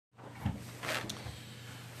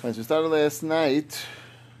Fine, so we started last night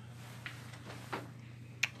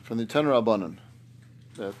from the Tanur Rabbanan.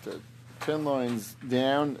 That 10 lines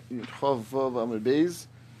down, Chav Vav Amud Beis.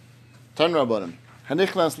 Tanur Rabbanan.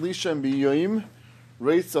 Hanichnas lishem biyoyim,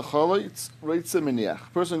 reitza chalitz, reitza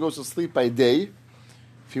miniach. Person goes to sleep by day.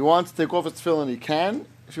 If he wants to take off his tefillin, he can.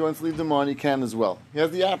 If he wants to leave them on, he can as well. He has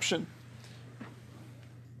the option.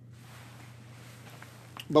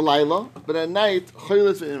 Balayla, but at night,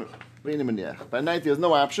 chalitz by night, he has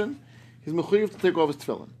no option. He's mechuyev to take off his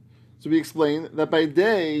tefillin. So we explain that by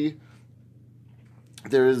day,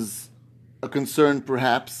 there is a concern,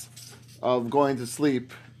 perhaps, of going to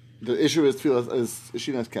sleep. The issue is tefillah is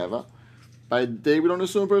shinas keva. By day, we don't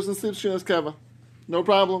assume a person sleeps shinas keva. No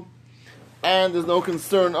problem. And there's no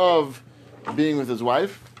concern of being with his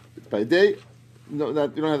wife. By day, no,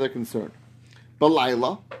 that you don't have that concern. But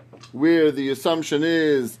Laila, where the assumption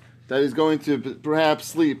is that he's going to perhaps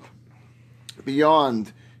sleep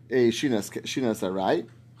beyond a shinas arai,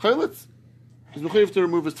 chayletz, he's mechuyev to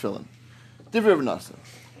remove his tefillin. Divrei Rav Nassim.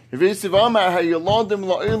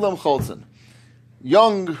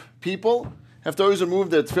 Young people have to always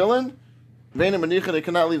remove their tefillin. They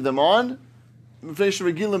cannot leave them on because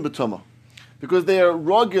they are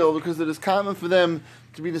rogil, because it is common for them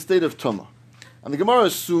to be in a state of tumah. And the Gemara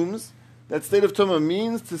assumes that state of tumah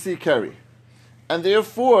means to see keri, and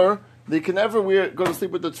therefore they can never go to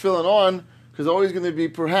sleep with the tefillin on, because there's always going to be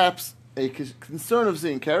perhaps a concern of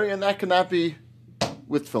seeing keri, and that cannot be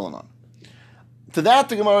with tefillin on. To that,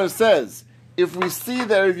 the Gemara says, if we see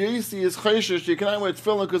that Rav Yosi is chayshish, you cannot wear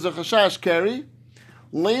tefillin because of chashash keri,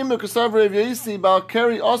 leim because Rav Yosi bal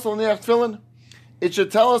keri also neach tefillin. It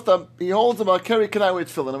should tell us that he holds about keri cannot wear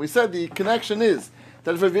tefillin. And we said the connection is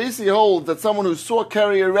that if Rav Yosi holds that someone who saw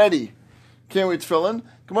keri already can't wear tefillin,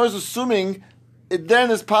 Gemara is assuming it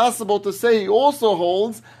then is possible to say he also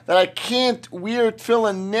holds that I can't wear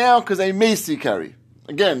tefillin now because I may see keri.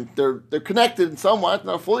 Again, they're connected somewhat,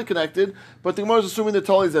 not fully connected, but the Gemara is assuming they're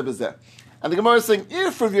totally zebazeh. And the Gemara is saying,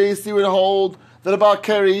 if Rav Yosi would hold that about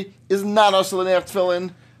keri is not asher l'neach tefillin,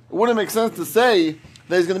 it wouldn't make sense to say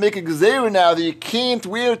that he's going to make a gezeira now that you can't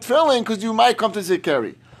wear tefillin because you might come to see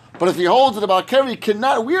keri. But if he holds that about keri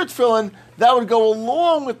cannot wear tefillin, that would go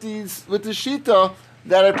along with the shita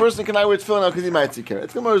that a person cannot wear tefillin now because he might see keri.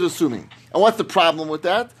 It's Gemara is assuming. And what's the problem with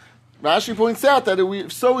that? Rashi points out that we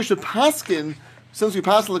should paskin, since we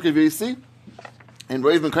pass like Rav Yosi, and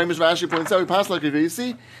Rav Ben Kaimish Rashi points out we pass like Rav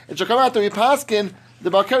Yosi, it should come out that we paskin the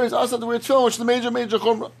Balkari is also the wear tefillin, which is the major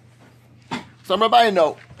chumrah. Some Rabbi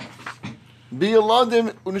know. Be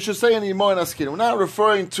aladim unishisay and yimor naskin. We're not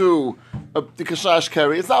referring to the kashash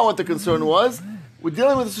keri. It's not what the concern was. We're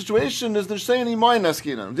dealing with a situation is nishisay and yimor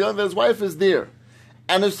naskin. We're dealing with his wife is there,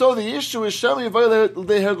 and if so, the issue is shemi vayle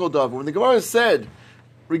hergol davar. When the Gemara said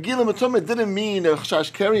regilim atum, it didn't mean a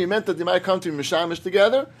kashash keri. It meant that they might come to mishamish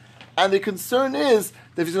together, and the concern is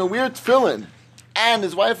that if he's going to wear tefillin and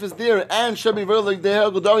his wife is there, and Shebi Verlik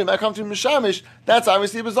Deher Godari might come to Mishamish, that's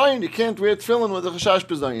obviously a Bezayin. You can't wear tefillin with a Chashash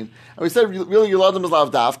Bezayin. And we said, really, Yuladim is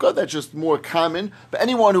Lav Dafka, that's just more common. But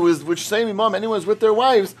anyone who is, which same Imam, anyone who's with their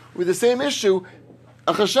wives, with the same issue,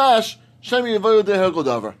 a Chashash, Shebi Verlik Deher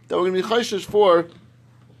Godavar. That we're going to be Chashish for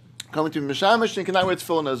coming to Mishamish, and cannot wear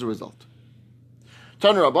tefillin as a result.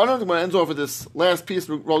 Tanur Rabbanan, I'm going to end off with this last piece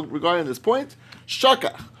regarding this point.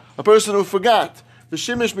 Shakach, a person who forgot the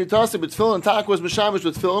shimish mitasi with tefillin tak was mishamish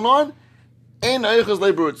with tefillin on. Ein eichas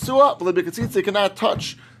leber ritzua, but leber katzitza cannot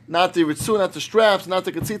touch not the ritzua, not the straps, not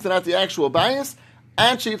the katzitza, not the actual bias.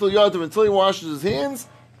 And sheitul yadav until he washes his hands,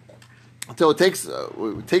 until it takes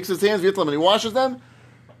his hands and he washes them.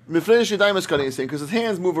 Mifresh yadayim is cutting, because his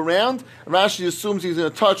hands move around. And Rashi assumes he's going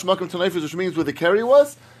to touch makam tanayfus, which means where the keri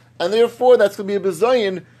was, and therefore that's going to be a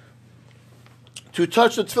bezayin to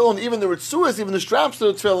touch the tefillin, even the ritzuas, even the straps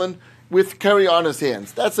of the tefillin, with keri on his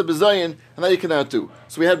hands. That's a bezayin, and that you cannot do.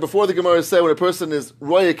 So we had before the Gemara said when a person is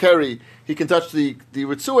roya keri, he can touch the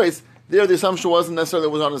ritzuas. There the assumption wasn't necessarily that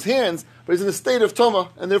it was on his hands, but he's in a state of toma,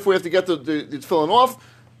 and therefore we have to get the tefillin off.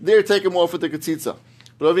 There, take him off with the katzitza.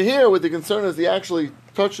 But over here, with the concern is he actually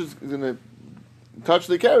is going to touch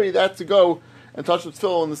the keri, that to go and touch the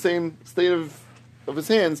tefillin in the same state of his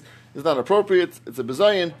hands is not appropriate. It's a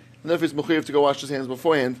bezayin, and therefore he's mechuyev to go wash his hands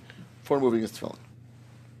beforehand before moving his tefillin.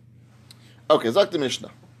 Okay, Zak the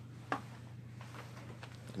Mishnah.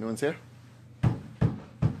 Anyone's here?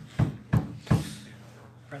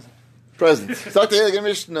 Present. Zak the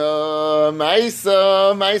Mishnah.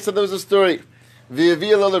 Ma'isa, there was a story. He brought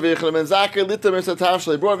V'yechel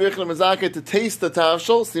Menzaka to taste the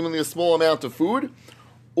tavshel, seemingly a small amount of food.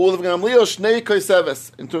 Ulav Gamliel Shnei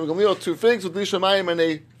Koseves. In terms of Gamliel, 2 figs with Lishamayim and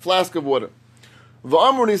a flask of water.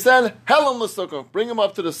 V'amru, he said, Helam l'sukkah, bring him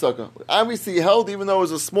up to the sukkah. Obviously, he held, even though it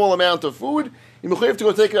was a small amount of food, he mechuyev to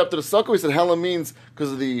go take it up to the sukkah. We said Helam means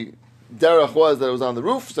because of the derech was that it was on the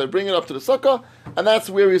roof, so bring it up to the sukkah, and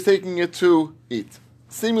that's where he's taking it to eat.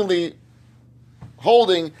 Seemingly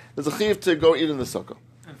holding, there's a chiv to go eat in the sukkah.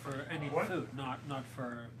 And for any food, not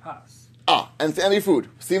for pas. And any food.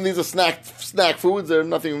 Seemingly these are snack foods, they're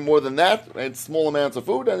nothing more than that, right? Small amounts of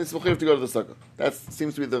food, and it's mechuyev to go to the sukkah. That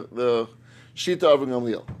seems to be the Shita of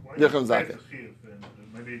Gamliel. Yechon Zakeh.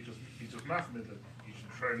 Maybe he just machmid that he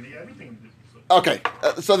should try and eat everything. Okay,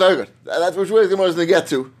 so very good. That's what we're going to get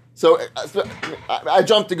to. So I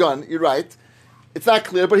jumped the gun. You're right. It's not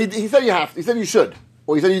clear, but he said you have to. He said you should.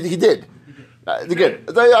 Or he said he did. Good.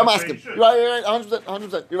 I'm asking. You're right,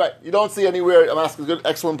 100%. You're right. You don't see anywhere, I'm asking, good,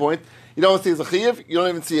 excellent point. You don't see as a chiv. You don't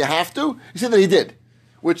even see you have to. You see that he did.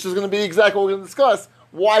 Which is going to be exactly what we're going to discuss.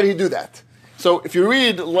 Why did he do that? So if you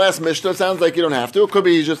read the last Mishnah, it sounds like you don't have to. It could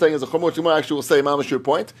be he's just saying as a chumot. You might actually will say mamash your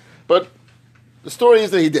point. But the story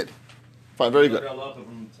is that he did. Fine, very good. A lot of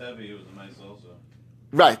from Tevi was nice also.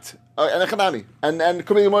 Right. And a chanami. And it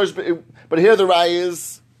could be the most, but here the rai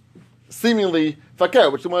is seemingly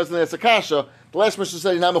fakir, which the Gemara is in the Sakasha. The last Mishnah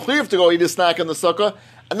said he's not mechuyev to go eat a snack in the sukkah.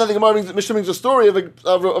 And then the Gemara Mishnah brings a story of a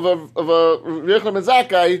Yechon ben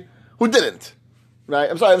Zakkai who didn't.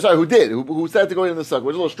 Right? I'm sorry, who did, who said to go eat in the sukkah,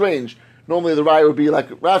 which is a little strange. Normally the raya would be like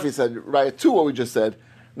Rafi said, raya 2, what we just said,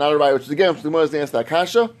 not a raya, which is again, the Gemara is the answer to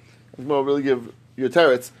Akasha. The Gemara will really give your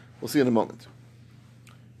teretz. We'll see in a moment.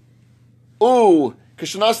 Ooh,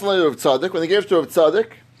 Kishanas Rav Tzaddik, when they gave it to Rav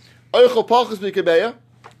Tzaddik, Oichel Pachus Mikebeya,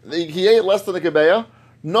 he ate less than a kebeya,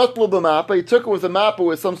 not b'mappa, he took it with a mappa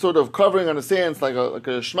with some sort of covering on his hands, like a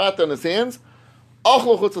shmata on his hands,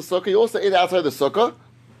 Achlo Chutz HaSukkah, he also ate outside the sukkah,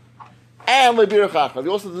 and Lebirach Achad, he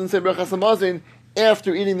also didn't say Berachas HaMazin,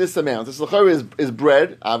 after eating this amount. This lachari is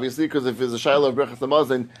bread, obviously, because if it's a shiloh of Berachas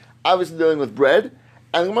HaMazin, obviously dealing with bread.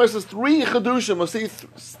 And the Gemara says 3 chedushim, we'll see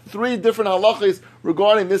 3 different halachas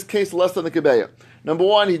regarding this case less than the kebeya. Number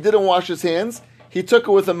 1, he didn't wash his hands. He took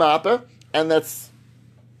it with a mappa, and that's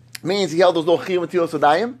means he held those no chiyuv until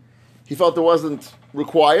sodayim. He felt it wasn't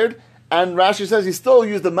required. And Rashi says he still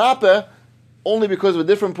used the mappa only because of a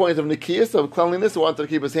different point of nikiyas, of cleanliness. He wanted to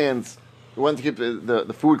keep his hands, he wanted to keep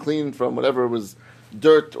the food clean from whatever was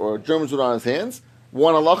dirt or germs were on his hands.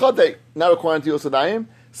 1 halacha, they not requiring to sodayim.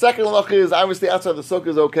 Second halacha is obviously outside the sukkah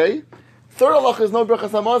is okay. Third halacha is no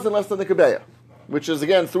berachas hamazon less than the kebeya, which is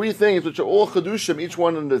again 3 things which are all chedushim, each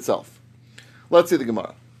one in itself. Let's see the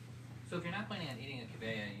Gemara. So if you're not planning on eating a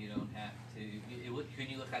kebeya, you don't have to. Can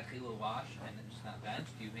you look at chila wash and then just not bench?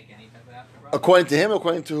 Do you make any type of after bracha? According to him,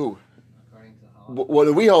 according to who? According to halacha. What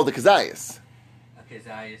do we hold the kazayas? A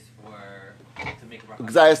kazayas to make a bracha.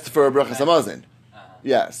 Kazayas for berachas hamazon.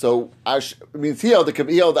 Yeah, so means he held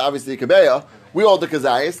obviously the kebeya. We hold the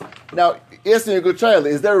kazayas. Now, ask me a good child: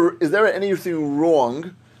 is there anything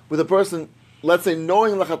wrong with a person, let's say,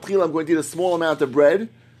 knowing lachatchila I'm going to eat a small amount of bread,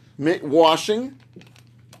 washing?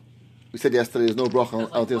 We said yesterday there's no bracha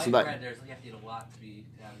on Til Sodayim. You have to eat a lot to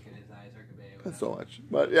have a kazayas or kebeya. That's so much,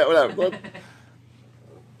 but yeah, whatever.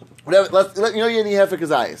 Whatever. Let's let you know you need half a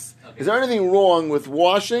kazayas. Okay. Is there anything wrong with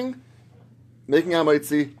washing, making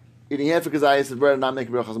hamaitzi, eating half a kazayas of bread and not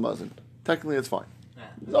making berachas hamazon? Technically, it's fine.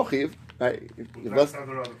 There's no chiv. Right?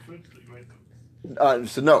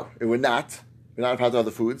 So no, it would not. We're not part of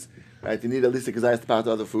other foods. Right? You need at least a kazayas to part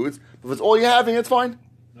of other foods. But if it's all you're having, it's fine.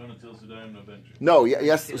 No until Sodayim, no bench. No,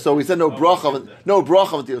 yes. So we said no bracha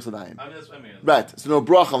until Sodayim. Right. So no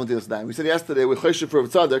bracha until Sodayim. We said yesterday we choshev for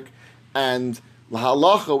tzaddik, and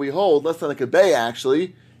lahalacha we hold less than a kebeya.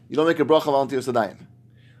 Actually, you don't make a bracha until Sodayim.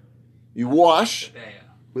 You wash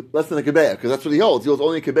with less than a kebeya, because that's what he holds. He holds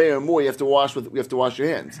only a kebeya or more. You have to wash your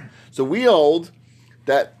hands. So we hold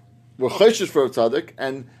that we're choshev for tzaddik,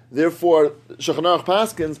 and therefore Shulchan Aruch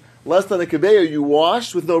paskins less than a kebeya you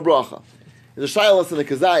wash with no bracha. The shayla less than a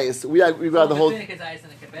kazayas. We got the whole. Between a kazayas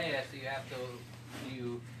and a kebeya, so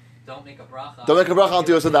you don't make a bracha. Don't make a bracha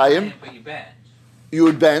until Yosadayim. But you bench. You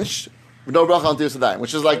would bench with no bracha until Yosadayim,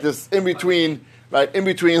 which is like this in between, right? In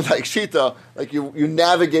between, like shita, like you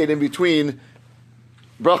navigate in between.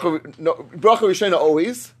 Bracha Rishona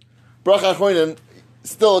always, bracha Achronin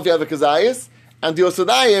still if you have a kazayas, and the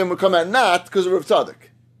Yosadayim would come at not because of Rav Tzaddik.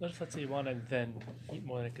 What if let's say you want to then eat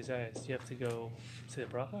more than a kazayas? Do you have to go say the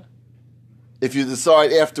bracha? If you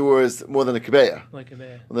decide afterwards more than a kebeya. Like a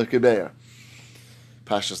kebeya. More than a kebeya.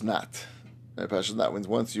 Pasha's not. Pasha's not.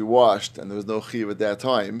 Once you washed and there was no chiv at that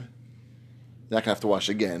time, you're not going to have to wash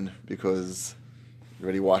again because you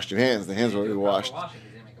already washed your hands. The hands were already washed.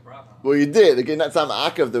 Well, you did. Again, that's not the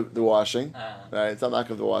act of the washing. Right? It's not the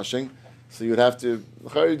act of the washing. So you would have to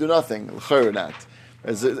do nothing. Not.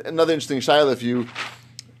 It's another interesting shayla. If you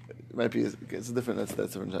it might be it's a different that's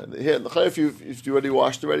different shayla. Here, if you already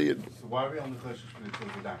washed already. So why are we on the choshesh for the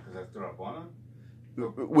tilted down? Because that's the rabbanon.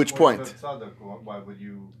 Which point? Why would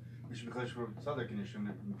you? We should be choshesh for tzaddik and you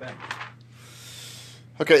shouldn't bench.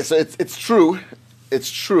 Okay, so it's true. It's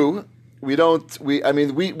true. We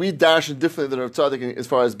dash it differently than Rav Tzaddik as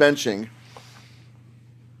far as benching.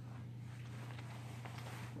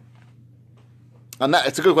 And that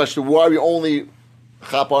it's a good question. Why are we only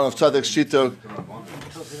chap on of Tzaddik's shita?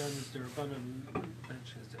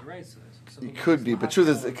 It could be, but truth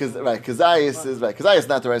is because Kazayis is right. Kazayis is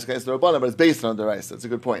not the rice, it's the Rabbanan, but it's based on the rice. That's a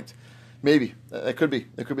good point. Maybe it could be.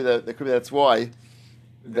 It could be that. That's why.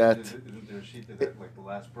 That isn't there a sheet that like the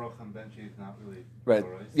last bracha on bench is not really right.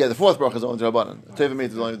 rice? Yeah, the fourth bracha is only the Rabbanan. Teva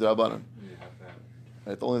meat is only the Rabbanan. You have that.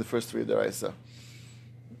 Right, only the first three are the rice.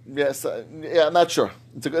 Yes, I'm not sure.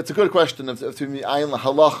 It's a good question. If to me, ayin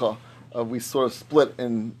halacha, we sort of split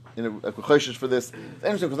in a choshesh for this. It's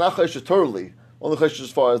interesting because not choshesh totally, only choshesh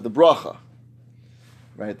as far as the bracha.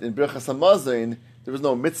 Right in Birchas Hamazon, there was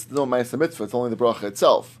no ma'aseh mitzvah. It's only the bracha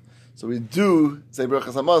itself. So we do say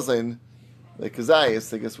Birchas Hamazon like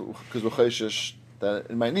kazayis, I guess, because we're choshesh that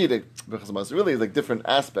it might need it. Birchas Hamazon really is like different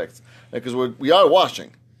aspects, because we are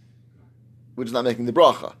washing, we're just not making the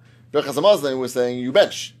bracha. Birchas Hamazon, we're saying you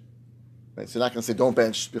bench. Right, so you're not going to say don't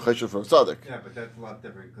bench b'choshesh from tzaddik. Yeah, but that's a lot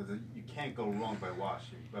different because you can't go wrong by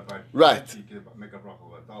washing. But by right, you can make a bracha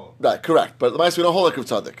with all. Right, correct. But the we don't hold like of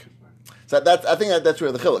tzaddik. So I think that's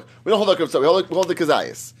where the chiluk. We don't hold like of tzaddik. We hold the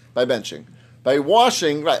kazayis by benching. By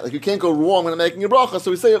washing, right? Like you can't go wrong when making a bracha.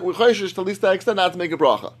 So we say we're choshesh to at least that extent not to make a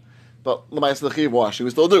bracha. But l'ma'aseh l'chiv washing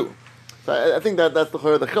we still do. So I think that's the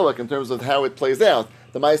chiluk in terms of how it plays out.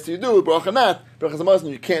 The ma'aseh you do bracha not Birchas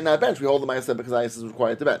Hamazon you can't not bench. We hold the ma'aseh because kazayis is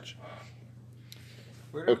required to bench.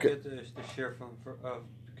 Where did we get the share from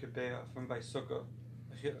Kibeya from by Sukkah?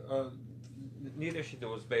 Neither shita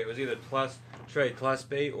was bay. It was either Tlas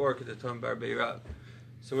Bay or Kedaton Bar Beirab.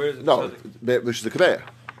 So where is it? No, which is the Kibeya.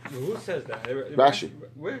 Who says that? Rashi.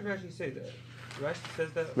 Where did Rashi say that? Rashi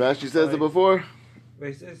says that. Rashi says it before. But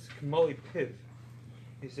he says Kamali Piv.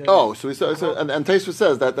 He says. Oh, so and Taisvus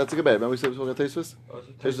says that that's a Kibeya. Remember we said we Taisvus?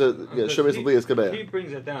 Shemais is Kibeya. He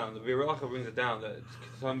brings it down. The Viracha brings it down. That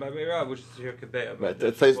Kedaton Bar Beirab, which is here Kibeya. Right.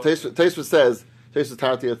 Taisvus says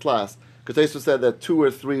Tarti at last. Because Taisvus said that 2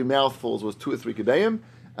 or 3 mouthfuls was 2 or 3 Kibeyim,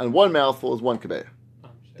 and 1 mouthful is 1 Kibeya.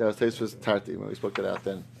 That was Taisvus Tarti when we spoke it out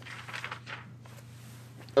then.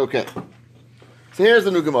 Okay. So here's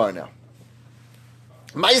the new Gemara now.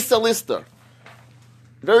 Maisa Lister.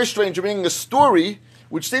 Very strange. You're bringing a story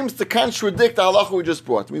which seems to contradict the halacha we just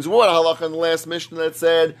brought. It means what halacha in the last Mishnah that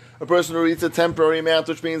said a person who eats a temporary amount,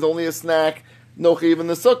 which means only a snack, no chiv in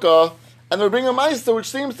the sukkah, and they're bringing a Maisa which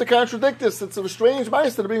seems to contradict this. It's a strange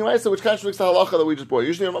Maisa to bring a Maisa which contradicts the halacha that we just brought.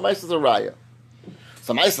 Usually a Maisa is a raya.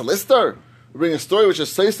 So Maisa Lister, we bring a story which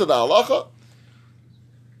says to the halacha.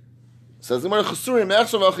 Says there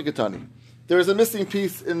is a missing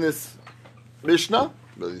piece in this Mishnah,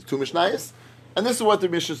 these 2 Mishnayos, and this is what the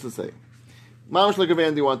Mishnah is to say. Mamash like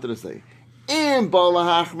Avandi wanted to say. A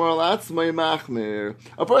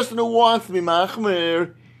person who wants to be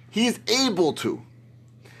machmir, he's able to.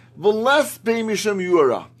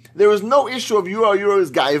 There is no issue of yura. Yura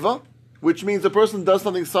is gaiva, which means the person does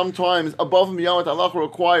something sometimes above and beyond what Allah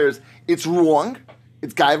requires. It's wrong.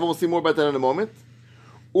 It's gaiva. We'll see more about that in a moment.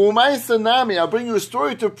 Umaysanami, I'll bring you a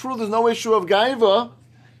story to prove there's no issue of gaiva.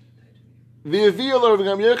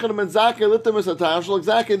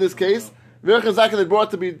 Exactly in this case, they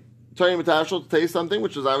brought to be Tayim Matashal to taste something,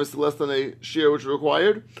 which is obviously less than a shear which is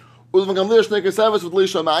required. I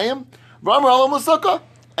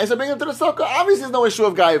said, bring him to the sukkah. Obviously, there's no issue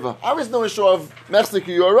of gaiva. Obviously, no issue of mechzik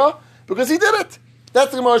yura because he did it.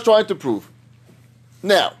 That's the Gemara is trying to prove.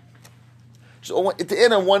 Now, so to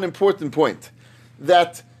end on one important point,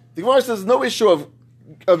 that the Gemara says no issue of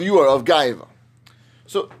yura, of gaiva.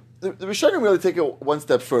 So the Rishonim really take it one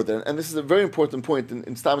step further, and this is a very important point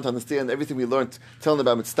in Stam to understand everything we learned telling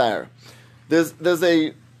about Mitzvah. There's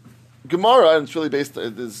a Gemara, and it's really based.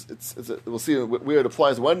 We'll see where it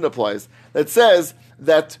applies, when it applies. That says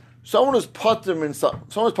that someone who's potter from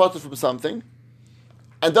something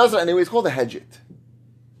and does it anyway, it's called a hedgit.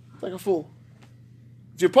 It's like a fool.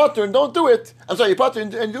 If you're potter and don't do it, you're potter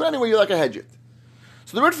and do it anyway, you're like a hedgit.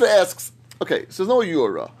 So the Ritva asks, okay, so there's no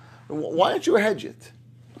yura. Why aren't you a hedgit?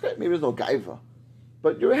 Okay, maybe there's no gaiva,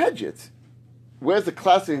 but you're a hedgit. Where's the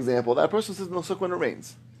classic example? That person sits in the sukkah when it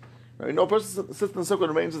rains. Right? No person sits in the sukkah when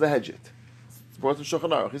it rains is a hedgit. It's brought in Shulchan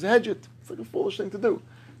Aruch. He's a hedgit. It's like a foolish thing to do.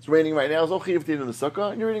 It's raining right now. There's no chiv to eat in the sukkah,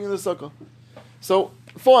 and you're eating in the sukkah. So,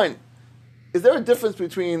 fine. Is there a difference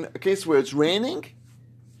between a case where it's raining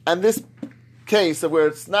and this case of where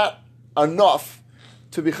it's not enough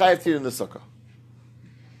to be chayav tir in the sukkah.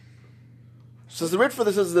 So the Ritva,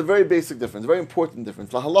 this is a very basic difference, a very important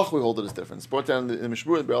difference. La halacha, we hold it as difference. Brought down in the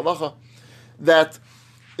Mishmur, the Be'er Halacha, that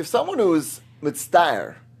if someone who is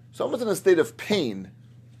mitzdayer, someone's in a state of pain,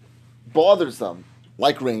 bothersome,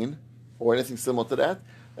 like rain, or anything similar to that,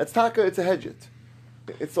 that's taka, it's a hedjit.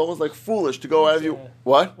 It's almost like foolish to go out of you.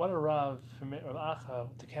 What? What a Rav from Acha,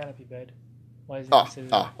 the canopy bed. Why is he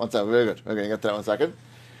considered? One second, very good. We're going to get to that 1 second.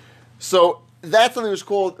 So that's something which is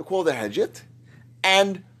called a hedjit,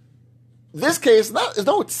 and this case is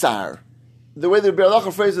no tsar. The way the Be'er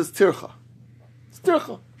Halacha phrases tircha. It's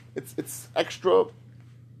tircha. It's extra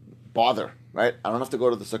bother, right? I don't have to go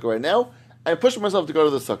to the sukkah right now. I push myself to go to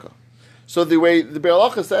the sukkah. So the way the Be'er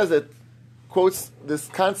Halacha says it, quotes this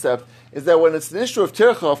concept, is that when it's an issue of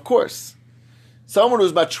tircha, of course, someone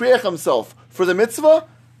who's matriach himself for the mitzvah,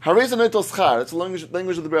 harizah neitel schar. That's the language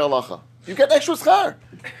of the Be'er Halacha. You get extra schar.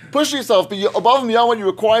 Push yourself, but above and beyond what you're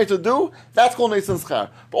required to do, that's called neitel schar.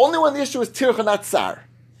 But only when the issue is tircha, not tsar.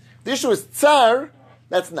 The issue is tsar,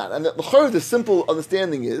 that's not. And the simple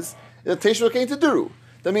understanding is that teishva came to duru.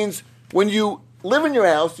 That means when you live in your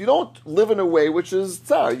house, you don't live in a way which is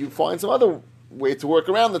tsar. You find some other way to work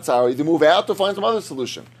around the tsar. Either move out or find some other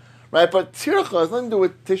solution. Right? But tircha has nothing to do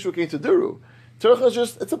with teishva came to duru. Tircha is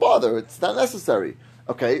just, it's a bother. It's not necessary.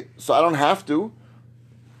 Okay, so I don't have to.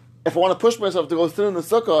 If I want to push myself to go sit in the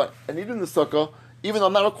sukkah and eat in the sukkah, even though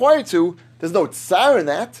I'm not required to, there's no tsar in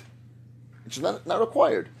that. It's not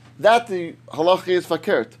required. That the halacha is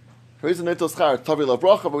fakert. But we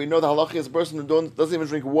know the halacha is a person who doesn't even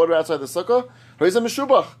drink water outside the sukkah. He's a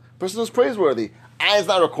meshubach, person who's praiseworthy. It's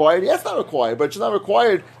not required. Yes, not required, but it's not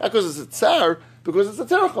required not because it's a tsar, because it's a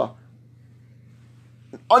tercha.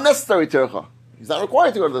 Unnecessary tercha. He's not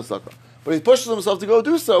required to go to the sukkah, but he pushes himself to go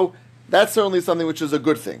do so. That's certainly something which is a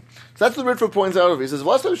good thing. So that's what the Ritva points out. He says,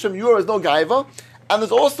 "V'asam shem yura is no gaiva," and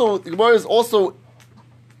there's also the Gemara is also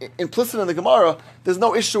implicit in the Gemara. There's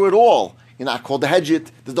no issue at all. You're not called the hedjit.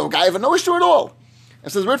 There's no gaiva, no issue at all.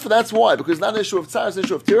 And says Ritva, that's why, because it's not an issue of tsar, it's an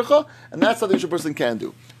issue of tircha, and that's something which a person can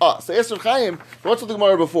do. So Yisroel Chaim, what's with the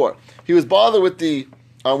Gemara before? He was bothered with the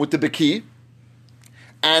beki,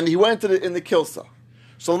 and he went in the kilsa.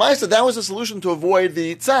 So Lamaisa, that was the solution to avoid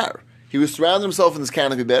the tsar. He was surrounding himself in this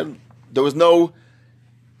canopy bed. There was no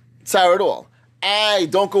tsar at all. I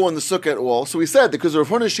don't go in the sukkah at all. So he said, because the Rav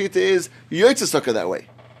Huna's shita is, you yotze sukkah that way,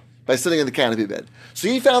 by sitting in the canopy bed. So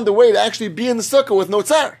he found a way to actually be in the sukkah with no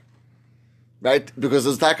tsar. Right? Because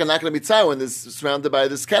there's not going to be tsar when it's surrounded by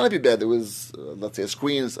this canopy bed. There was, let's say, a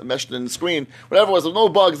screen, a meshed in screen, whatever it was. There were no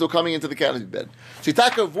bugs that were coming into the canopy bed. So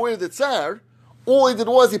Yitaka avoided the tsar. All he did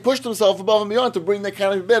was he pushed himself above and beyond to bring the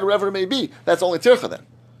canopy bed wherever it may be. That's only tircha then.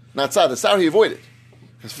 Not tsar. The tsar he avoided.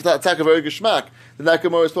 Because for that taka very geshmak, the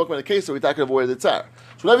Nakamura is talking about a case where we taka avoid the tsar.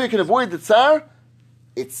 So whenever you can avoid the tsar,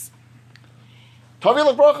 it's tavi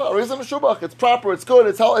like bracha or isam shubach. It's proper. It's good.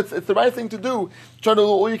 It's the right thing to do. Try to do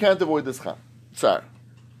all you can to avoid this tsar.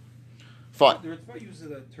 Fine. The Ritva uses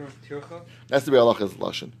the term tircha. That's the Be'er Halacha's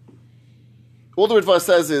lashon. All the Ritva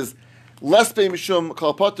says is less pei mishum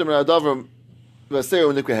kal patim ra'adavim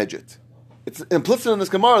v'aseu nikra hedjit. It's implicit in this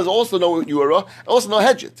Gemara is also no yura, also no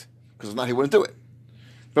hedjit, because if not he wouldn't do it.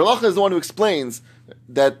 Be'er Halacha is the one who explains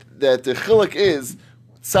that the chiluk is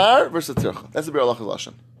tsar versus tircha. That's the Be'er Halacha's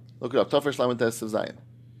lashon. Look it up. Tafresh Lamed Tes of Zion.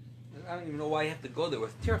 I don't even know why you have to go there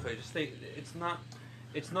with tircha. Just say it's not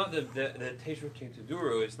the teshuvah came to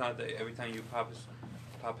duru. It's not that every time you pop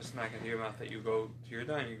a smack into your mouth that you go to your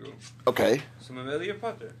dining room. Okay. So mameli you're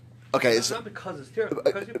potter. Okay. It's not because it's tircha.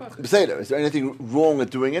 Because you're potter. Is there anything wrong with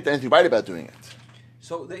doing it? Anything right about doing it?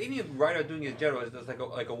 So the any right of doing it in general is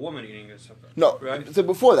like a woman eating a sukkah. No. Right? So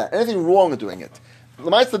before that, anything wrong with doing it? The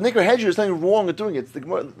nikra hedger is nothing wrong with doing it. It's the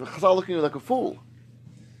Chazal looking at you like a fool.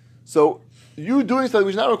 So you doing something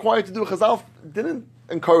which is not required to do, Chazal didn't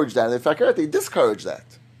encourage that. In fact, they discouraged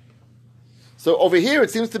that. So over here, it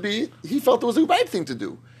seems to be he felt it was a right thing to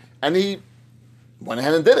do, and he went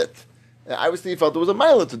ahead and did it. And obviously, he felt there was a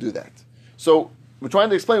milah to do that. So we're trying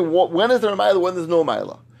to explain when is there a milah, when there's no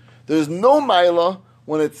milah. There's no milah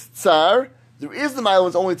when it's tsar. There is the milah when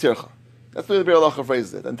it's only tircha. That's the way the Be'er Halacha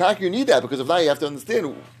phrases it. And you need that because if not, you have to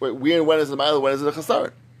understand when is the milah, when is it a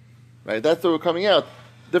chasar. Right? That's what we're coming out.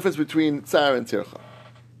 Difference between tsar and tircha.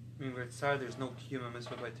 I mean, with tsar, there's no kiyum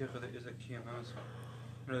mitzvah. By tircha, there is a kiyum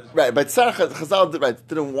mitzvah. Right, but tsar Chazal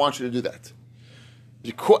didn't want you to do that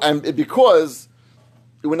because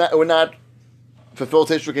it would not fulfill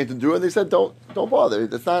teshuvah came to do, and they said don't bother.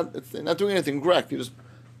 It's not doing anything correct. You just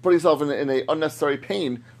put yourself in a unnecessary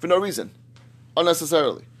pain for no reason,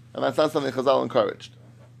 unnecessarily, and that's not something Chazal encouraged.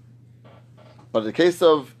 But in the case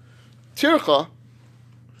of tircha,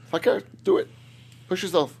 fakir, do it. Push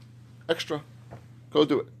yourself. Extra. Go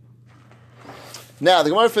do it. Now, the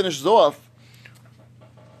Gemara finishes off,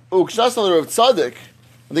 Ukshas al Rav Tzaddik,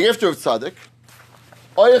 and they gave to Rav Tzaddik,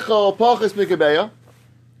 Oichel pachis mikabeya,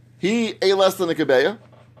 he ate less than the kabeya,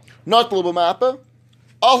 not l'bamapa,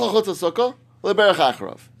 achal chutz sukkah, leberach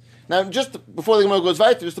acharav. Now, just before the Gemara goes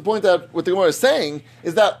weiter, just to point out what the Gemara is saying,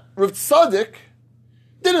 is that Rav Tzaddik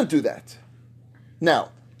didn't do that.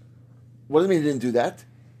 Now, what does it mean he didn't do that?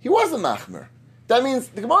 He wasn't machmer. That means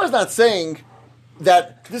the Gemara is not saying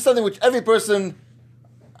that this is something which every person,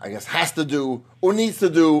 I guess, has to do, or needs to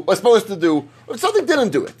do, or supposed to do. Rav Tzaddik didn't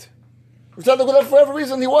do it. Rav Tzaddik, for whatever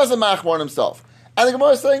reason, he was a machmer on himself. And the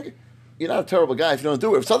Gemara is saying, you're not a terrible guy if you don't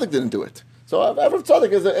do it. Rav Tzaddik didn't do it. So Rav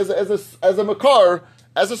Tzaddik as a makar,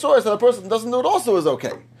 as a source that a person doesn't do it also is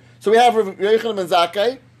okay. So we have Rav Yochanan ben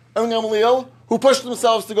Zakkai, and Gamliel, who pushed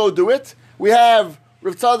themselves to go do it. We have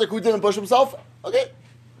Rav Tzaddik who didn't push himself. Okay,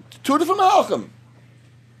 two different malachim.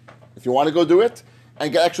 If you want to go do it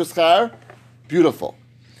and get extra schar, beautiful.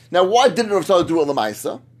 Now, why didn't Rav Tzaddik do it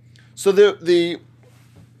l'maisa? So the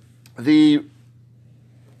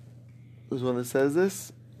who's one that says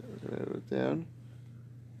this? I wrote it down.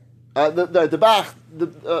 I'm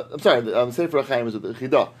sorry. The Sefer HaChaim is with the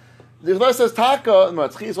Chidah. The Gemara says Taka, and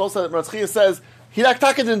Maratzchias also Maratzchias says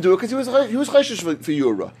Taka didn't do it because he was chayshish for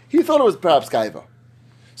Yura. He thought it was perhaps gaiva.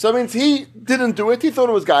 So it means he didn't do it. He thought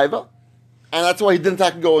it was gaiva, and that's why he didn't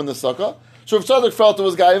take go in the sukkah. So Rav Tzaddik felt it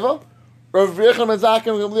was gaiva. Rav Yochanan ben Zakkai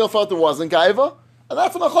and Gamliel felt it wasn't gaiva, and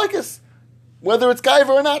that's a machlokes whether it's gaiva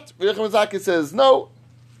or not. Rav Yochanan ben Zakkai says no.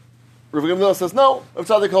 Rav Gamliel says no. Rav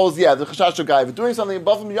Tzaddik holds the chashash of gaiva. Doing something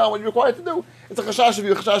above and beyond what you're required to do, it's a chashash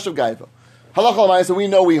of gaiva. Halacha l'maisa, we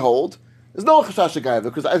know we hold. There's no chashash of gaiva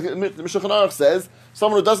because the Shulchan Aruch says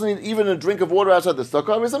someone who doesn't need even a drink of water outside the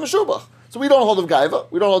sukkah is a meshubach. So we don't hold of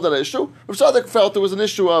gaiva. We don't hold that issue. Rav Tzaddik felt there was an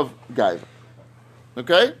issue of gaiva.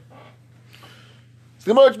 Okay. So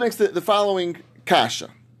the Gemara makes the following kasha,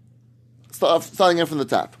 starting in from the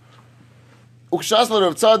top. Ukshas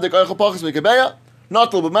Rav Tzaddik oichel pachis mikabeya.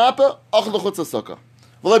 Not l'b'mapa, achal l'chutz ha'sukkah.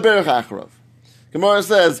 V'lei berach acharav. Gemara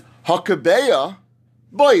says, ha'kebeya,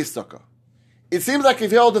 boy sukkah. It seems like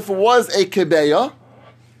if it was a kebeya,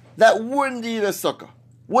 that wouldn't need a sukkah.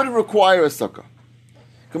 Wouldn't require a sukkah.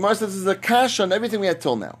 Gemara says this is a kasha on everything we had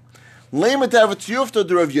till now. Leimet have a tiyufta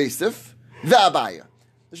de Rav Yosef, the Abaya.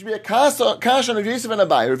 There should be a kasha on Rav Yosef and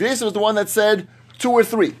Abaya. Rav Yosef is the one that said 2 or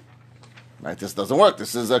 3. Right, this doesn't work.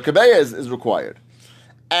 This is a kebeya is required.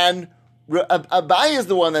 And Abaye is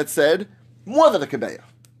the one that said more than a kebeya.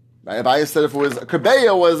 Right? Abaye said if it was a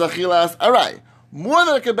kebeya was achilas aray. More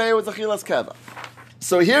than a kebeya was achilas keva.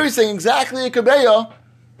 So here he's saying exactly a kebeya.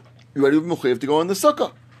 You ready to be mechuyev to go in the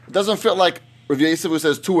sukkah. It doesn't fit like Rav Yosef who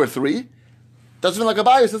says 2 or 3. Doesn't feel like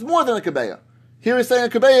Abaye who says more than a kebeya. Here he's saying a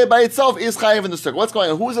kebeya by itself is chayiv in the sukkah. What's going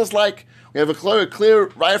on? Who's this like? We have a clear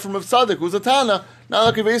right from Rav Tzaddik who's a Tana. Now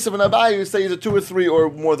like Rav Yosef and Abaye who say either 2 or 3 or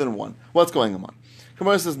more than 1. What's going on?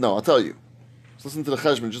 Gemara says no. I'll tell you. Let's listen to the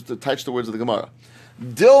Cheshbon just to touch the words of the Gemara.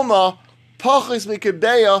 Dilma pachis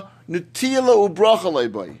mikebeya nutila ubracha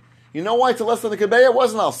leibai. You know why it's less than the kebeya? It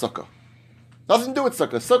wasn't al sukkah. Nothing to do with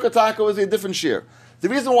sukkah. Sukkah taka was a different shear. The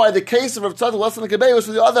reason why the case of Rav Tzaddik less than the kebeya was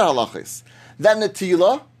for the other halachis. That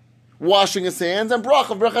natila, washing his hands, and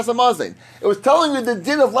bracha, brachas hamazon. It was telling you the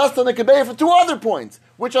din of less than the kebeya for 2 other points.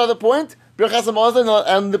 Which other point? Brachas hamazon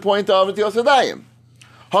and the point of netilas yadayim.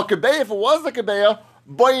 Ha-kebeya, if it was the kebeya,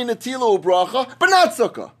 boy natila ubracha, but not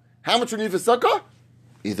sukkah. How much we need for sukkah?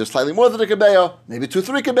 Either slightly more than a kebeya, maybe 2,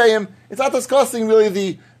 3 kebeyim. It's not discussing really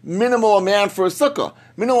the minimal amount for a sukkah.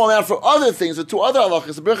 Minimal amount for other things, the 2 other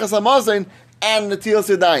halachas, brachas hamazon and netilas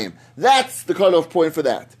yadayim. That's the cutoff point for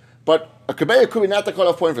that. But a kebeya could be not the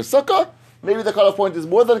cutoff point for sukkah. Maybe the cutoff point is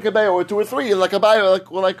more than a kebeya, or 2 or 3, like a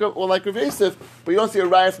Abaye, or like Rav Yosef, but you don't see a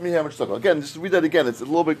riot from here how much sukkah. Again, just read that again. It's a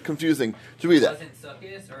little bit confusing to read that. Was it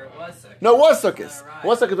sukkahs or it was sukkahs? No, it was sukkahs. It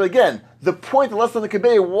was sukkahs, but again, the point of less than the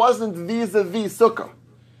kebeya wasn't vis-a-vis sukkah.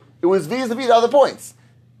 It was vis-a-vis the other points.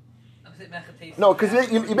 No, because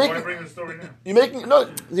you're making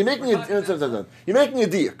a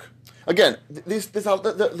diuk. Again,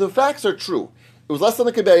 the facts are true. It was less than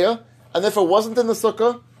the kebeya, and if it wasn't in the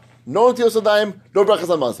sukkah, no netilas yadayim, no brachas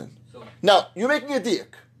hamazon. Now you're making a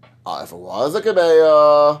diuk. If it was a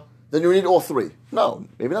kebeya, then you need all 3. No,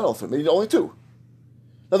 maybe not all 3. Maybe only 2. In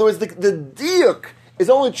other words, the diuk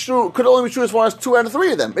is only true. Could only be true as far as 2 out of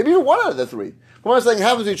 3 of them. Maybe even 1 out of the 3. I'm not saying it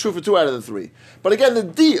happens to be true for 2 out of the 3. But again, the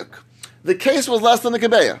diuk, the case was less than the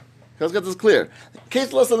kebeya. Let's get this clear. The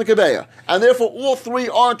case was less than the kebeya, and therefore all 3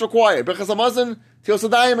 aren't required. Brachas hamazon, netilas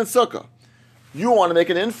yadayim, and sukkah. You want to make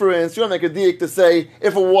an inference, you want to make a diak to say,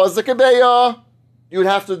 if it was a kebeya, you would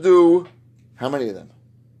have to do, how many of them?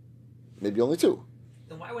 Maybe only 2.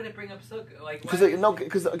 Then why would it bring up sukkah? Like, Because why-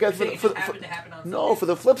 again, It just happened to happen on no, Sunday. for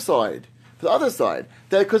the flip side, for the other side,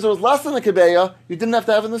 that because it was less than a kebeya, you didn't have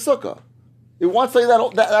to have it in the sukkah. It wants to say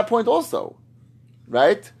that point also,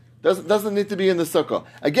 right? Doesn't need to be in the sukkah.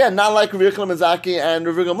 Again, not like Rav Yochanan Mizaki and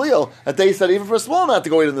Rav Gamliel that they said even for a small amount to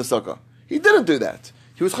go eat in the sukkah. He didn't do that.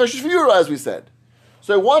 He was choshesh for Yura, as we said.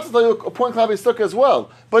 So he wants to tell you a point klabi sukkah as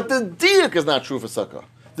well. But the diak is not true for sukkah.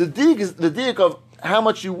 The diak is the diak of how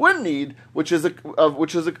much you would need, that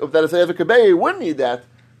if they have a kebeya, you wouldn't need that.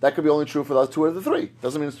 That could be only true for those 2 out of the 3.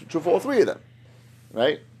 Doesn't mean it's true for all 3 of them,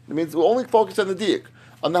 right? It means we're only focused on the diak.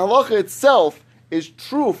 On the halacha itself is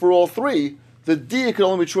true for all 3. The diak can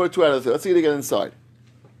only be true for 2 out of the 3. Let's see it again inside.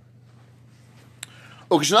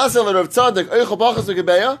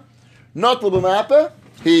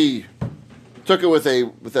 He took it with a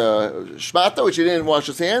shmata, which he didn't wash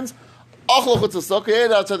his hands. He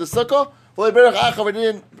ate outside the sukkah. He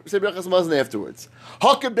didn't say berachas hamazon afterwards.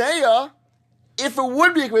 Hakabeya, if it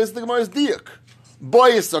would be a kebeya, the Gemara is diak. Boy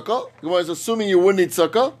is sukkah. The Gemara is assuming you wouldn't need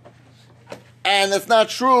sukkah. And that's not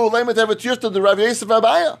true. Because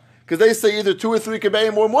they say either 2 or 3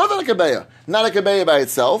 kebeya more than a kebeya. Not a kebeya by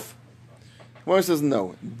itself. Gemara says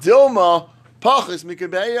no. Dilma pachis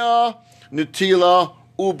mikebeya nutila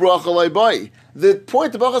ubracha loybay. The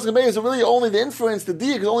point of brachas kebeya is really only the inference. The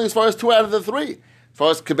diak is only as far as 2 out of the 3. As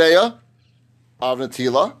far as kebeya of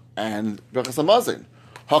natila and brachas hamazon.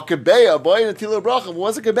 Hakebeya boy natila bracha. If it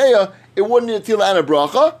was a kebeya, it wouldn't need a natila and a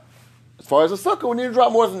bracha. As far as a sukkah, we need to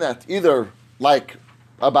drop more than that. Either like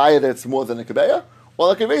a baya that's more than a kebeya, or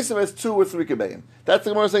like a kebeya has 2 or 3 kebeyim. That's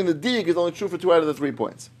the Gemara saying the diak is only true for 2 out of the 3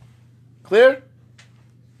 points. Clear?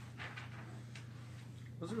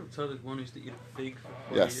 Wasn't it Tzaddik one used to eat fig for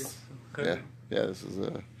 4 Yes. years? Yeah. This is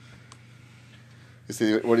You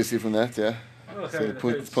see what do you see from that? Yeah. Oh, So okay,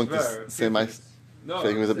 point it's to swear. same I. No, So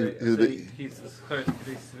he was a say- bit- he was a say bit-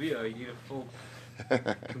 he's severe. You eat a full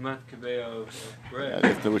kamat kebeya of bread. I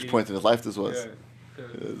don't know which point in his life this was. Yeah,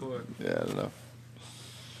 before. Yeah, I don't know.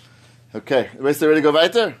 Okay, everybody ready to go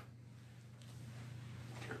weiter?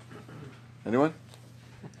 Anyone?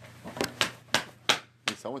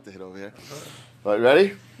 Need someone to hit over here. All right,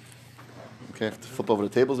 ready? Okay, I have to flip over the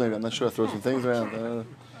tables maybe. I'm not sure. Throw some things around.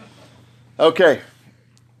 Okay.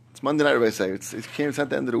 It's Monday night, everybody say. It's at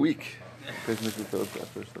the end of the week.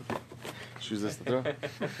 Choose this to throw.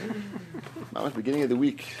 Not beginning of the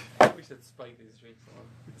week. We should spike these drinks on.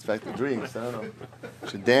 It's back to drinks. I don't know.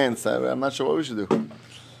 Should dance. I'm not sure what we should do.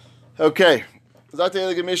 Okay. Zat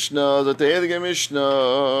Heilige Mishnah.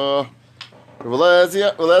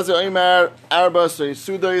 Velazia Omer Arba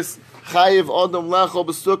Sudois Chayiv Odom Lecho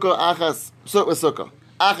B'Sukkah Achas B'Sukkah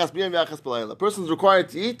Achas B'Yom Achas B'Layla. A person is required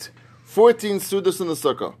to eat 14 sudas in the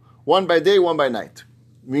sukkah, 1 by day, 1 by night.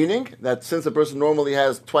 Meaning that since a person normally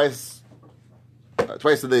has twice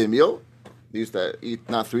a day a meal, they used to eat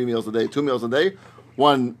not 3 meals a day, 2 meals a day,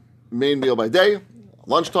 1 main meal by day,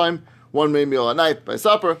 lunchtime, 1 main meal at night by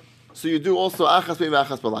supper. So you do also achas b'yom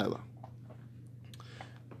achas b'layla.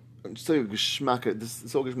 Just tell you geschmack. This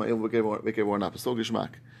is so geschmack. Make everyone up. It's so geschmack.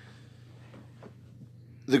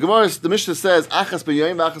 The Mishnah says achas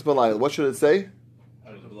b'yom achas b'layla. What should it say?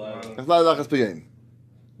 Achas b'yom.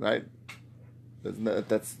 Right.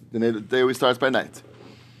 That's the day always starts by night.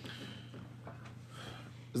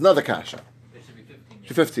 There's another kasha. It should be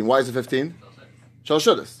 15. 15. Why is it 15? Shal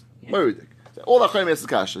Shudas. All the Chayim answers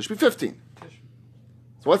kasha. It should be 15.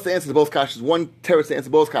 So what's the answer to both kashas? One teretz to answer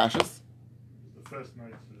both kashas. The first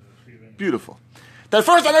night, Beautiful. That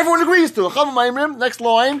first one everyone agrees to. Chacham Maimrim, next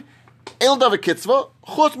line. El Davar Kitzvah.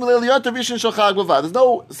 Chutz Milel Yot Vishin Shel Chag B'Vad. There's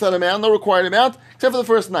no set amount, no required amount, except for the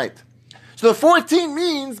first night. So the 14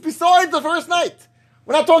 means besides the first night.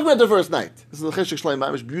 We're not talking about the first night. This is the Cheshek Shleim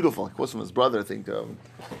Mamish, beautiful. It was from his brother, I think.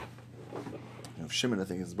 Shimon, I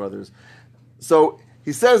think his brother's. So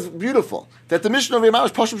he says, beautiful, that the Mishnah of Yamash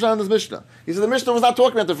Pashim Shan in this Mishnah. He said the Mishnah was not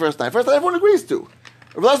talking about the first night. First night everyone agrees to.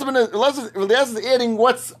 Rav Eliezer is adding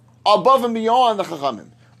what's above and beyond the Chachamim.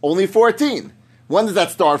 Only 14. When does that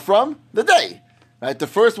start from? The day. Right? The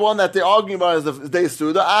first one that they're arguing about is the day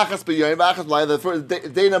Suda, Achas B'Yom, Achas B'Layla, the first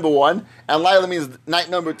day number 1, and Layla means night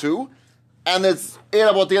number 2, and it's 8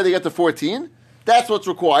 about together to get to 14. That's what's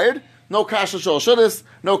required. No kasha shal shudas,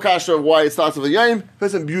 no kasha of why it starts with a yom.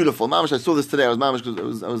 Listen, beautiful. Mamash, I saw this today. I was mamash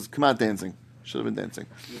because I was come out dancing. Should have been dancing.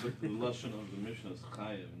 The lashon of the Mishnah is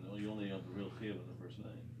chayiv. No, you only have the real chayiv on the first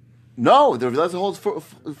night. No, the Rebbe holds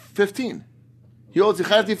 15. He holds you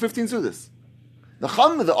chayav to 15 sudas. The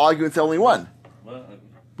Chum of the argument's only 1. Well,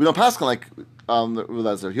 We don't pass on like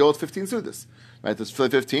Lezer. He holds 15 sudas. Right, there's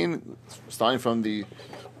 15, starting from the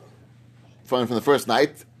first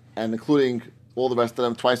night and including all the rest of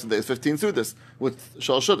them twice a day is 15 sudas with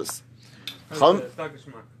shal shudas. It's not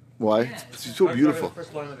geschmack. Why? Yeah, It's so beautiful.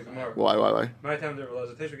 First line of the Gemara. Why? My time there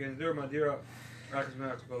was a teshuvah getting dur madira achas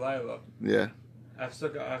me'achas b'layla. Yeah.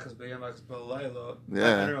 Afsuka achas b'yam achas b'layla.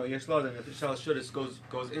 Yeah. I don't know. Yesh laden. If the shal shudas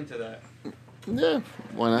goes into that. Yeah.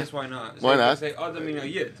 Why not? Yes, why not? So Why you can not? Say Adam in a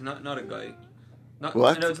yid, not a guy. Not,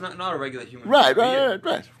 What? No, it's not a regular human. Right. being, a yid.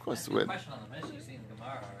 Of course. That's a Win. question on the Mishnah. You've seen the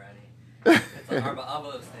Gemara already. It's like Arba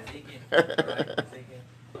Avos, Ezekiel.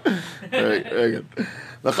 Very good.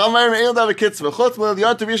 No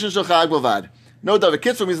davar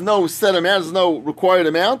kitzvah means no set amount. There's no required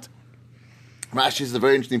amount. Rashi is a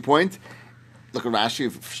very interesting point. Look at Rashi.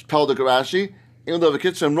 Look at Rashi. Davar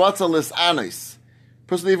kitzvah rotza lis anis.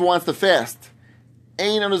 Person who even wants to fast.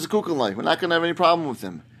 Ain't on his kukulai. We're not going to have any problem with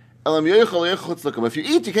him. If you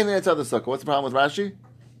eat, you can't eat outside the sukkah. What's the problem with Rashi?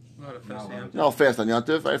 Not a fast yom. No, fast on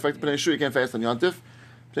Yontif. In fact, Pnei Shu, you can't fast on Yontif.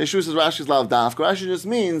 Pnei Shu says Rashi's lav dafka. Rashi just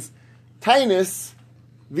means tinus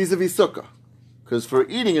vis-a-vis sukkah. Because for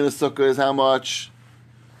eating in a sukkah is how much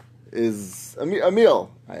is a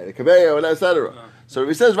meal, a kabeya, etc. So if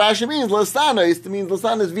he says Rashi means lasana, it means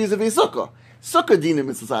lasana is vis-a-vis sukkah. Sukkah dinim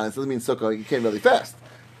is lasana. It doesn't mean sukkah, you can't really fast.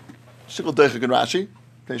 Shikol deichik in Rashi.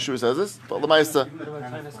 Pnei Shu says this. But Lamaisa.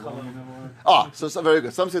 So very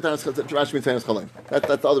good. Some say Rashi means Tainus Chalim.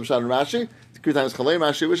 That's the other Pshat in Rashi. Tainus Chalim,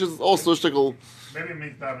 Rashi, which is also shtickle. Maybe it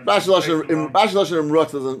means davening. Rashi Lashon in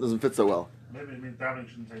Rutz doesn't fit so well. Maybe it means davening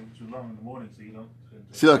shouldn't take too long in the morning, so you don't.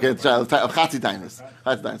 See, okay, Chatzi Tainus.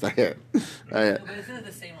 Chatzi Tainus, I hear. But isn't it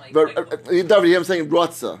the same like? But David, I'm saying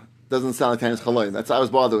Rutza doesn't sound like Tainus Chalim. That's I was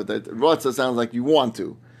bothered with that. Rutza sounds like you want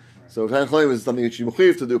to. So Tainus Chalim is something that you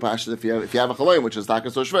mechuyev to do. Pasha, if you have a Chalim, which is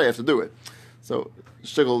Takas or Shvei, you have to do it. So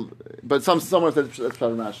shtickle, but someone said that's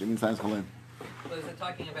Pshat in Rashi. It means Tainus Chalim. But is it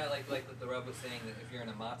talking about like what the Rav was saying that if you're in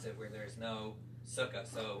a matzah where there's no sukkah,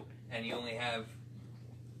 so and you only have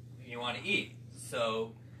you want to eat,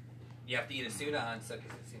 so you have to eat a suda on sukkah.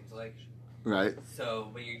 It seems like Right. so,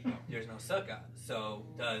 but there's no sukkah. So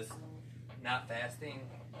does not fasting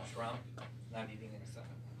trump not eating in a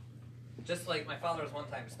sukkah? Just like my father was one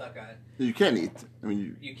time stuck on You can't eat. I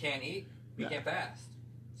mean, you can't eat, you Yeah. can't fast.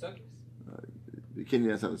 Sukkahs. you can't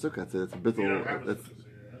eat outside the sukkah. That's a You don't bittul. have a That's sukkah, so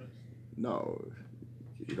you have it. no.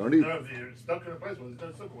 You don't eat. No, if you're stuck in a place where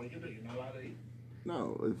there's no sukkah, what you do? You're not allowed to eat.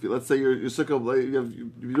 No, if you, let's say your sukkah, like,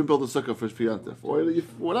 you didn't build a sukkah for Yontif, or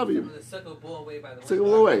whatever you The sukkah blew away by the sukkah wind.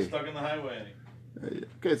 will away. Stuck in the highway.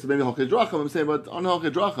 Okay, so maybe Halkei Dracham. I'm saying, but on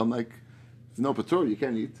Halkei Dracham, like if no patur, you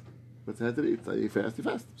can't eat. But it's to eat. So you fast.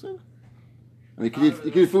 I'm saying. I mean, you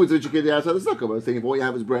can eat foods that you can eat outside the sukkah. But I'm saying if all you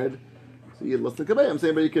have is bread, so you eat less than kabeh. I'm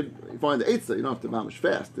saying, but you find the eitzah. You don't have to mamish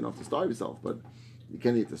fast. You don't have to starve yourself. But you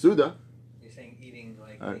can eat the suda. You're saying eating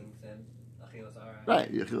like Right. things and achilas are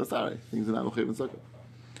Right, Yechilas Arei. Things in Amuchiv and Sukkah.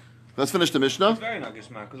 Let's finish the Mishnah. It's very not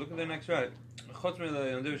geschmack. Because look at the next right.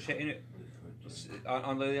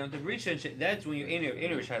 On the Rishon, that's when you in your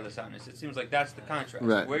Shailasanis. It seems like that's the contrast.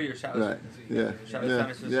 Right. Where your Shailasanis. Right. Yeah.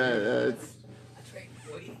 Shailasanis is. It's. That's right,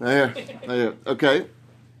 boy. I hear. Okay.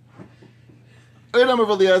 A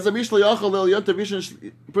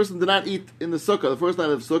person did not eat in the sukkah the first night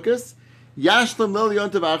of Sukkot. Yashlam lil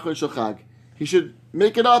yontav achron shachag. He should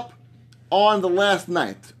make it up on the last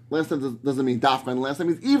night. Last night doesn't mean dafka. Last night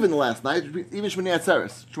means even the last night. Even Shmini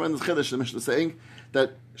Atzeres. Tremendous chiddush. The Mishnah is saying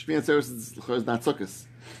that Shmini Atzeres is not Sukkot,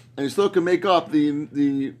 and you still can make up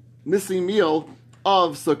the missing meal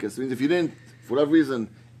of Sukkot. It means if you didn't, for whatever reason,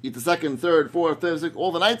 eat the second, third, fourth, fifth, sixth,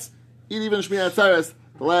 all the nights, eat even Shmini Atzeres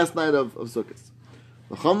the last night of Sukkot.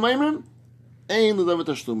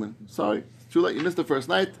 Sorry, it's too late. You missed the first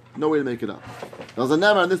night. No way to make it up. There's a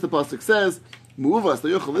nema, and this the pasuk says, "Mu'uvas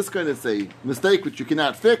the this kind is a mistake which you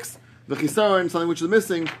cannot fix. V'chisaron, something which is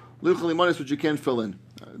missing. Luchal limonis, which you can't fill in.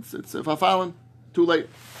 It's if fallen, too late.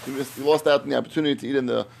 You lost out on the opportunity to eat in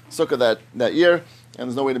the sukkah that year, and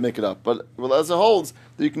there's no way to make it up. But as it holds,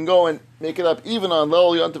 that you can go and make it up even on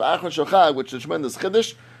Lel Yontav Achron Shochag, which is a tremendous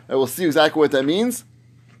chiddush, and we'll see exactly what that means.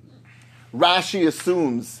 Rashi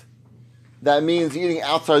assumes that means eating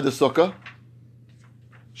outside the sukkah.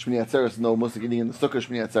 Shmini Atzeres, no Muslim eating in the sukkah.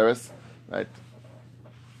 Shmini Atzeres, right?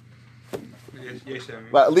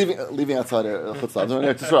 Right, leaving outside chutzah, no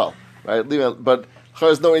near Yisrael, right? Leaving, but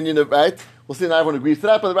there's no Indian, right? We'll see. Not everyone agrees to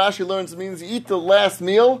that, but the Rashi learns it means you eat the last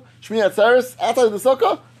meal, Shmini Atzeres, outside of the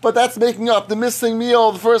sukkah, but that's making up the missing meal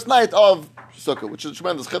of the first night of sukkah, which is a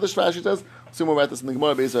tremendous chiddush. Rashi says. We'll see more about this in the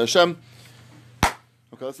Gemara. Be'ezer Hashem.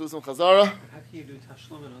 Okay, let's do some chazara. How can you do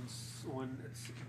tashlumin when it's